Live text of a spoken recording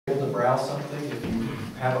browse something, if you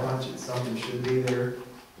have a hunch that something should be there,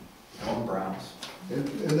 don't browse. And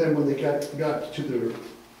then when they got to their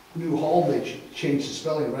new home, they changed the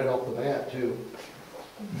spelling right off the bat too.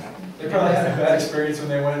 They probably had a bad experience when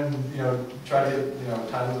they went and, tried to get,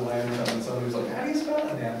 title to the land or something, and somebody was like, how do you spell it?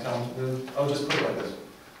 And they had to tell them, oh, just put it like this.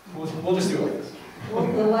 We'll just do it like this. Well,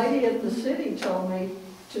 the lady at the city told me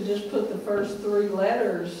to just put the first 3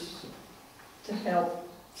 letters to help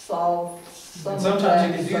solve some And of sometimes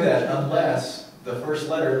you that can do that searching. unless the first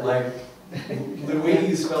letter, like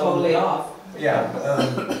Louise spelled. Totally off. Yeah,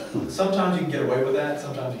 sometimes you can get away with that,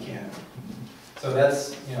 sometimes you can't. So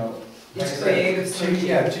that's, like I It's said, creative to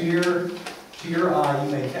searching. your eye,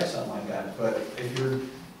 you may catch something like that, but if you're,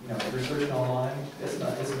 if you're searching online, it's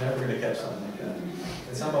never gonna catch something like that.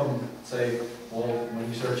 And some of them say, well, when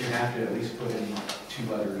you search, you have to at least put in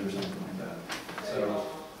 2 letters or something like that. So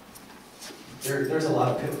there's a lot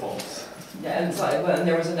of pitfalls. Yeah, and so, and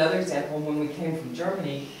there was another example when we came from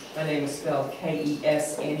Germany. My name is spelled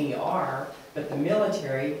Kesner, but the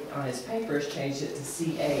military on his papers changed it to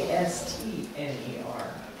Castner.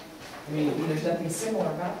 I mean, there's nothing similar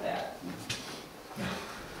about that.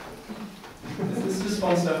 This is just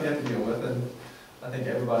fun stuff you have to deal with, and I think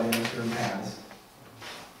everybody in this room has.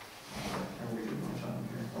 How are we doing on time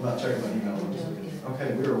here? I'm not checking my email.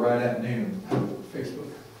 Okay, we were right at noon. Facebook.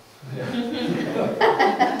 Yeah.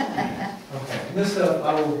 Okay, and this stuff,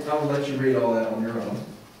 I will let you read all that on your own.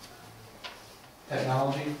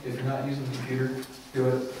 Technology, if you're not using a computer, do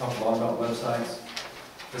it. Talk a lot about websites.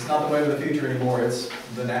 It's not the way of the future anymore, it's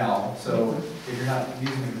the now. So if you're not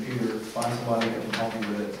using a computer, find somebody that can help you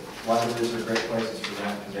with it. Libraries are great places for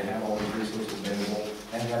that because they have all these resources available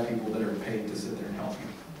and they have people that are paid to sit there and help you.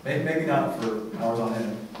 Maybe not for hours on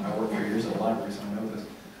end. I worked for years at a library, so I know this.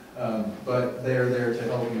 But they're there to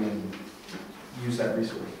help you and use that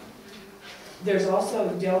resource. There's also,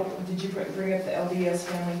 did you bring up the LDS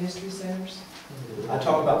Family History Centers? I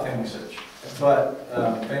talk about Family Search, but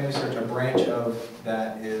Family Search, a branch of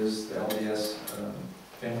that is the LDS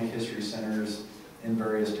Family History Centers in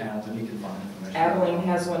various towns, and you can find information. Abilene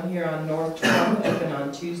has one here on North 12th, open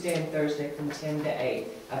on Tuesday and Thursday from 10 to 8.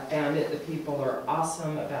 I found it. The people are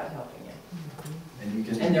awesome about helping you. And you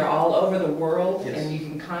can. And they're all over the world, Yes. and you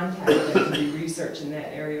can contact them to do research in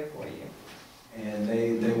that area for you. And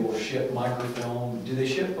they will ship microfilm. Do they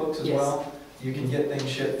ship books as Yes. well? You can get things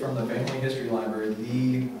shipped from the Family History Library,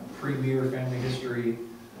 the premier family history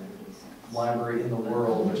library in the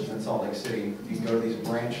world, which is in Salt Lake City. You can go to these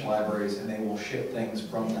branch libraries and they will ship things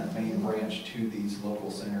from that main branch to these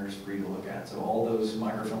local centers for you to look at. So all those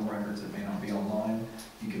microfilm records that may not be online,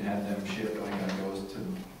 you can have them shipped. All you gotta go is to,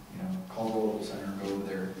 call the local center, go over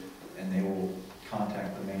there, and they will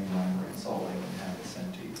contact the main library in Salt Lake and have it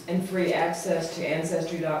sent to you. And free access to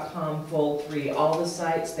Ancestry.com, Fold 3, all the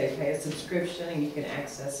sites, they pay a subscription and you can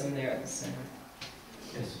access them there at the center.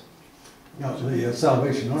 Yes. Yeah, the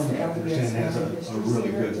Salvation Army, I understand, has a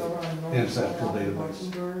really good ancestral database.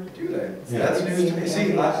 Do they? Yeah. That's news to me.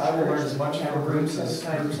 See, I will learn as much from groups as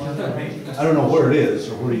groups learn from me. I don't know where it is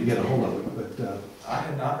or where you get a hold of it, but I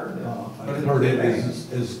had not heard that. I've heard it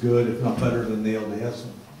is good, if not better than the LDS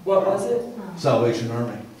one. What was it? Salvation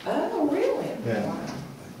Army. Oh, really? Yeah. Wow.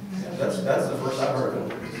 That's the first I've heard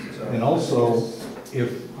of it. So. And also,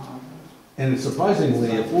 and it's surprisingly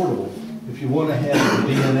affordable, if you want to have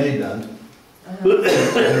your DNA done,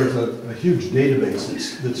 there's a huge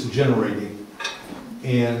database that's generating.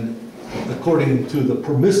 And according to the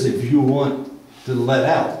permissive you want to let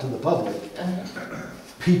out to the public,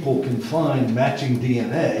 people can find matching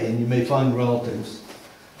DNA, and you may find relatives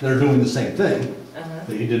that are doing the same thing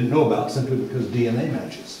that you didn't know about simply because DNA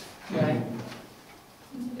matches. Right.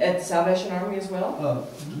 At the Salvation Army as well?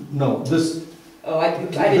 No, this. Oh, I did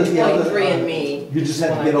 23andMe. You just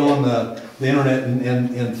have to get on the internet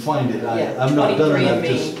and find it. Yeah, I'm not done enough.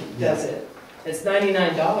 23andMe does it. It's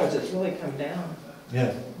 $99. It's really come down.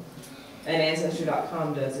 Yeah. And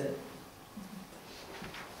Ancestry.com does it.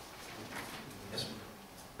 Yes.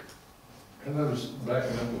 And I was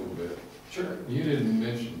backing up a little bit. Sure. You didn't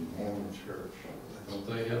mention Mormon Church. Don't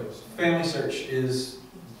they have us? Family Search is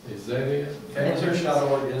that it?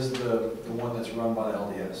 FamilySearch.org is the one that's run by the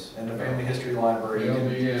LDS, and the Family History Library.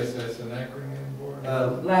 LDS, that's an acronym for it?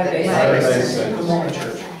 Latter-day Saints. Saints. The Mormon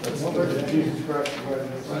Church. What about the Jesus Christ?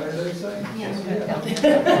 Latter-day Saints?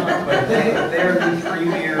 But they're the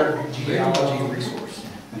premier genealogy resource.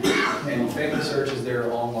 And Family Search is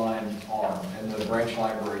their online arm, and the branch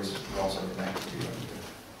libraries are also connected to it.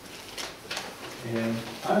 And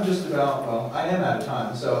I'm just about, well, I am out of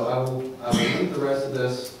time, so I will leave the rest of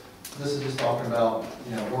this. This is just talking about,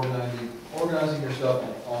 organizing your stuff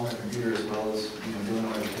on the computer as well as, doing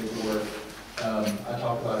all your paperwork.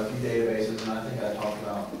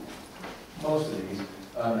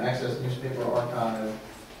 Newspaper Archive,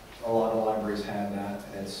 a lot of libraries have that.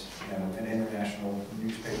 It's, you know, an international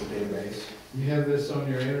newspaper database. You have this on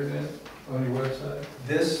your internet, on your website?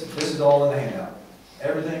 This is all in the handout.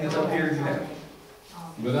 Everything that's up here, you have.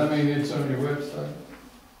 But I mean, it's on your website?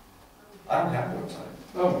 I don't have a website.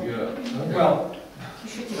 Oh, good. Okay. Well, I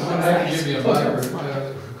can give you a library.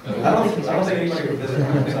 I don't think anybody would visit my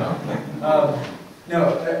website.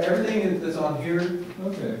 No, everything that's on here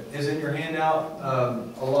Okay. is in your handout.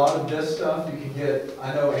 A lot of this stuff you can get,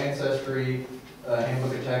 I know Ancestry,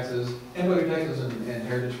 Handbook of Texas, Handbook of Texas and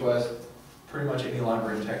Heritage Quest, pretty much any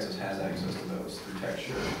library in Texas has access to those through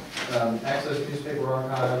TextSure. Access to Newspaper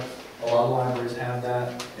Archive, a lot of libraries have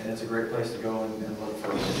that, and it's a great place to go and look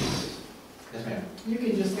for pieces. Yes, ma'am. You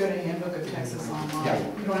can just go to Handbook of Texas online. Yeah.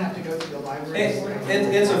 You don't have to go to the library.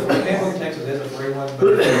 It's a free, Handbook of Texas is a free one,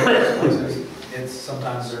 but it's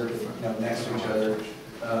sometimes they're, you know, next to each other.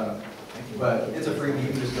 But it's a free, you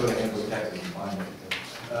can just go to Handbook of Texas and find it.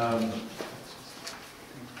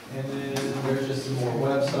 And then there's just some more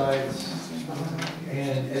websites.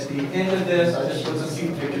 And at the end of this, I just put some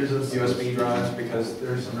cute pictures of USB drives because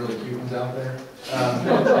there's some really cute ones out there.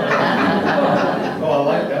 Oh, I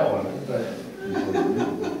like that one. But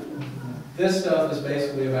this stuff is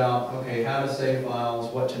basically about, okay, how to save files,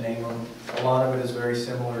 what to name them. A lot of it is very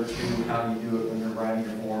similar to how you do it when you're writing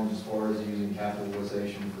your forms as far as using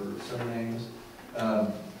capitalization for surnames.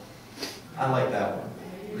 I like that one.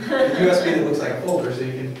 USB that looks like a folder, so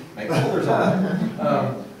you can make folders on it.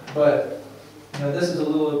 But you know, this is a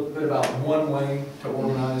little bit about one way to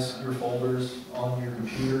organize your folders on your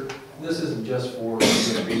computer. This isn't just for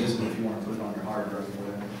USB, this is if you want to put it on your hard drive or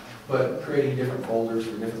whatever. But creating different folders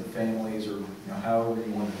for different families, or you know, however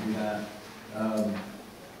you want to do that.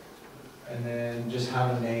 And then just how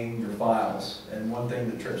to name your files. And one thing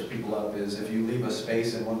that trips people up is if you leave a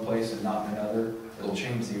space in one place and not in another, it'll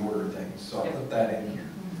change the order of things. So I put that in here.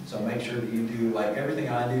 So make sure that you do, like everything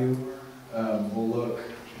I do will look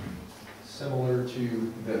similar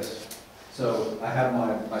to this. So I have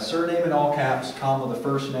my surname in all caps, comma the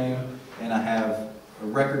first name, and I have a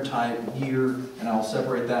record type, year, and I'll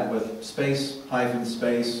separate that with space, hyphen,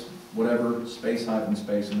 space, whatever, space, hyphen,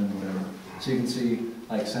 space, and then whatever. So you can see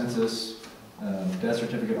like census, death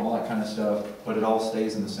certificate, all that kind of stuff, but it all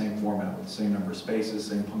stays in the same format with the same number of spaces,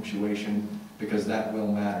 same punctuation, because that will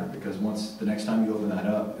matter, because once, the next time you open that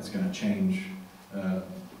up, it's going to change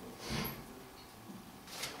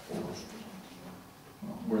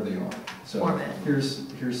where they are. So Format. here's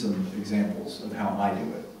some examples of how I do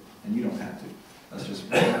it, and you don't have to. That's just,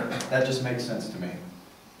 that just makes sense to me.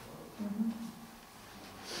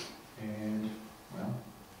 And, well,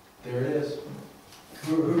 there it is.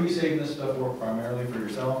 Who are you saving this stuff for? Primarily for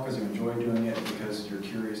yourself, because you enjoy doing it, because you're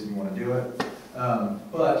curious and you want to do it.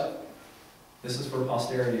 But this is for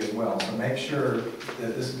posterity as well, so make sure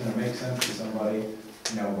that this is going to make sense to somebody.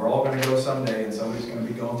 You know, we're all going to go someday, and somebody's going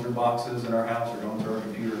to be going through boxes in our house or going through our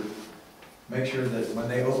computer. Make sure that when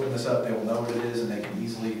they open this up, they will know what it is and they can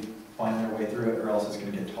easily find their way through it, or else it's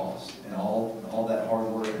going to get tossed. And all that hard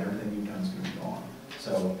work and everything you've done is going to be gone.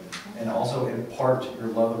 So, and also impart your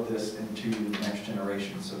love of this into the next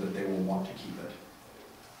generation so that they will want to keep it.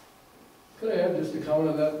 Could I add just a comment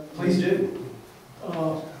on that? Please do.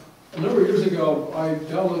 A number of years ago, I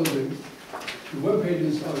downloaded the web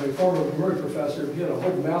pages of a former commerce professor. He had a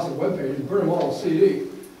whole massive web page and put them all on CD.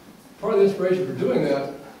 Part of the inspiration for doing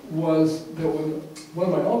that was that when one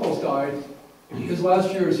of my uncles died, his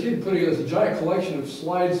last years, he had put together this giant collection of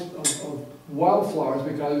slides of wildflowers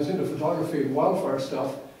because he was into photography and wildflower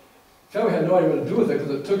stuff. Family had no idea what to do with it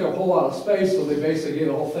because it took up a whole lot of space, so they basically gave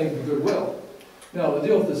the whole thing to Goodwill. Now, the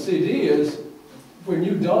deal with the CD is, when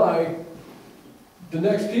you die, the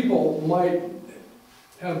next people might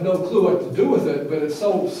have no clue what to do with it, but it's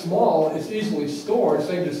so small, it's easily stored, so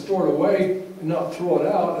they can just store it away and not throw it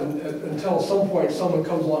out until at some point someone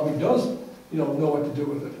comes along who does, know what to do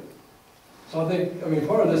with it. So I mean,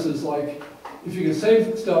 part of this is like, if you can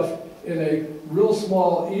save stuff in a real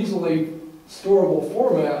small, easily storable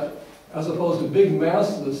format, as opposed to big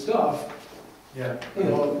masses of stuff, Yeah.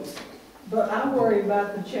 But I worry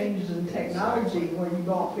about the changes in technology where you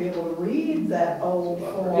won't be able to read that old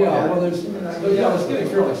form. yeah, well, it's getting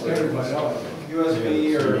fairly standardized out.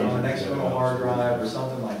 USB or on an external hard drive or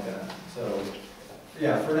something like that. So,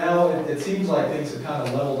 yeah, for now, it seems like things have kind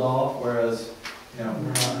of leveled off, whereas,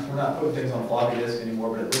 we're not putting things on floppy disk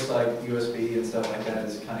anymore, but it looks like USB and stuff like that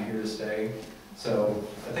is kind of here to stay. So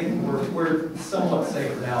I think we're somewhat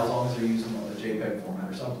safe for now, as long as they're using a JPEG format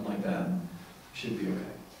or something like that. Should be okay.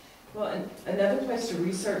 Well, and another place to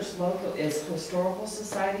research local is historical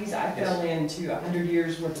societies. I fell into 100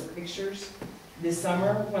 years worth of pictures This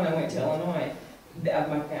summer, when I went to Illinois, of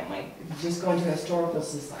my family, just going to historical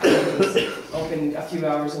society, open a few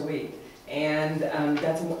hours a week. And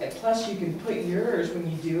plus you can put yours, when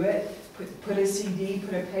you do it, put a CD,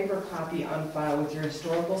 put a paper copy on file with your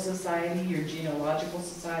historical society, your genealogical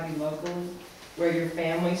society locally, where your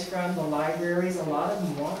family's from, the libraries, a lot of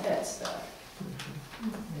them want that stuff.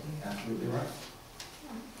 Absolutely right.